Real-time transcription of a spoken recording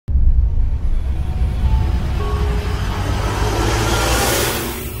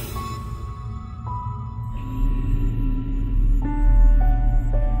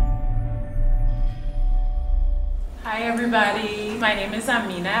Hi everybody, my name is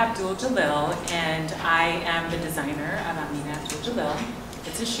Aminah Abdoul Jallil and I am the designer of Aminah Abdoul Jallil.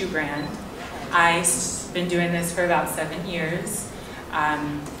 It's a shoe brand. I've been doing this for about 7 years.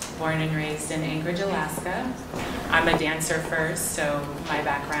 Born and raised in Anchorage, Alaska. I'm a dancer first, so my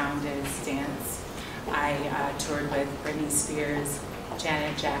background is dance. I toured with Britney Spears,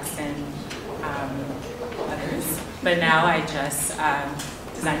 Janet Jackson, others. But now I just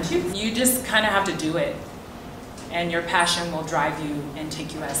design shoes. You just kind of have to do it. And your passion will drive you and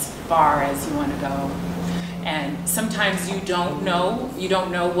take you as far as you want to go. And sometimes you don't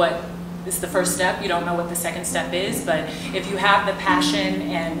know what is the first step, you don't know what the second step is, but if you have the passion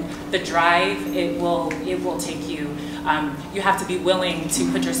and the drive, it will take you. You have to be willing to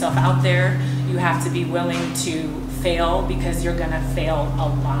put yourself out there. You have to be willing to fail, because you're gonna fail a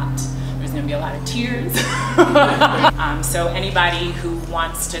lot. There's gonna be a lot of tears. So anybody who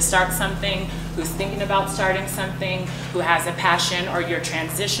wants to start something, who's thinking about starting something, who has a passion, or you're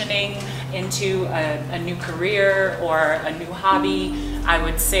transitioning into a new career or a new hobby, I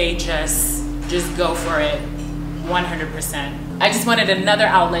would say just go for it 100%. I just wanted another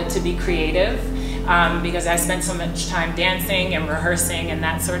outlet to be creative because I spent so much time dancing and rehearsing and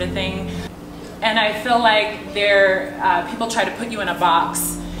that sort of thing. And I feel like people try to put you in a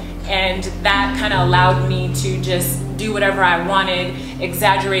box, and that kind of allowed me to just do whatever I wanted,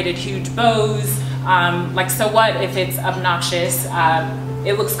 exaggerated huge bows. Like, so what if it's obnoxious?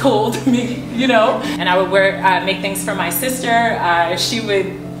 It looks cool to me, you know? And I would make things for my sister. She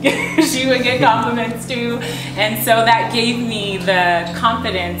would get compliments too. And so that gave me the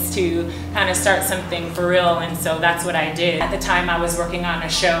confidence to kind of start something for real. And so that's what I did. At the time I was working on a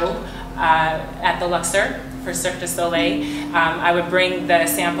show at the Luxor for Cirque du Soleil. I would bring the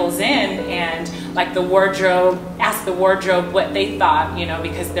samples in and like the wardrobe, ask the wardrobe what they thought, you know,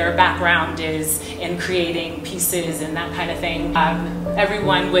 because their background is in creating pieces and that kind of thing.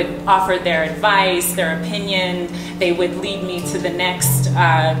 Everyone would offer their advice, their opinion. They would lead me to the next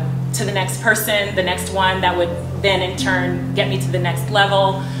person, the next one that would then in turn get me to the next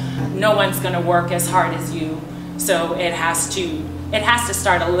level. No one's gonna work as hard as you, so it has to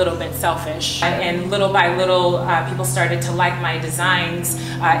start a little bit selfish. And little by little, people started to like my designs.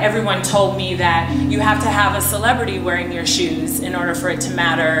 Everyone told me that you have to have a celebrity wearing your shoes in order for it to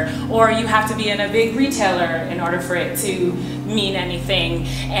matter, or you have to be in a big retailer in order for it to mean anything.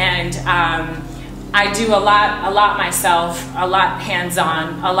 And I do a lot myself, a lot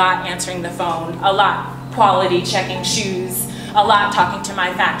hands-on, a lot answering the phone, a lot quality checking shoes, a lot talking to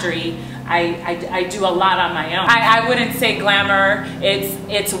my factory. I do a lot on my own. I wouldn't say glamour,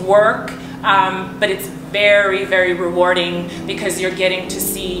 it's work, but it's very, very rewarding, because you're getting to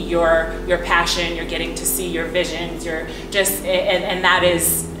see your passion, you're getting to see your visions, and that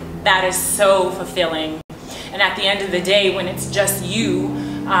is so fulfilling. And at the end of the day, when it's just you,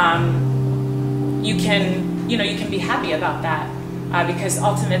 you can be happy about that, because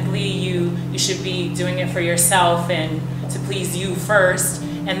ultimately you should be doing it for yourself and to please you first,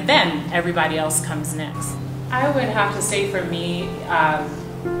 and then everybody else comes next. I would have to say for me,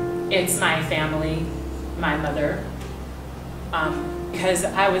 it's my family, my mother, because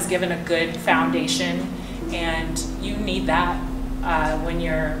I was given a good foundation, and you need that when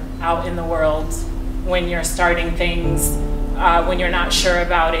you're out in the world, when you're starting things, when you're not sure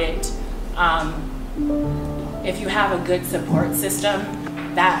about it. If you have a good support system,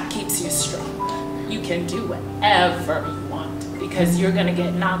 that keeps you strong. You can do whatever you want, because you're gonna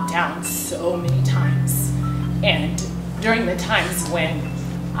get knocked down so many times. And during the times when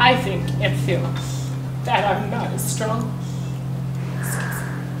I think and feel that I'm not as strong,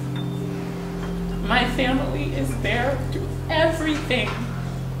 my family is there through everything,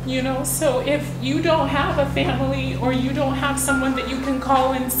 you know? So if you don't have a family, or you don't have someone that you can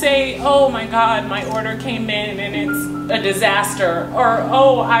call and say, oh my God, my order came in and it's a disaster, or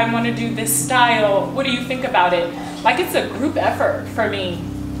oh, I want to do this style, what do you think about it? Like, it's a group effort for me.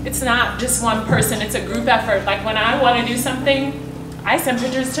 It's not just one person, it's a group effort. Like, when I want to do something, I send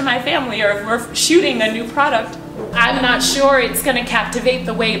pictures to my family, or if we're shooting a new product, I'm not sure it's going to captivate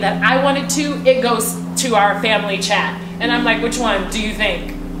the way that I want it to, it goes to our family chat. And I'm like, which one do you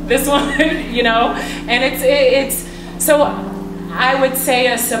think? This one, you know? And it's so I would say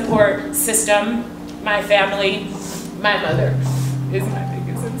a support system, my family, my mother is my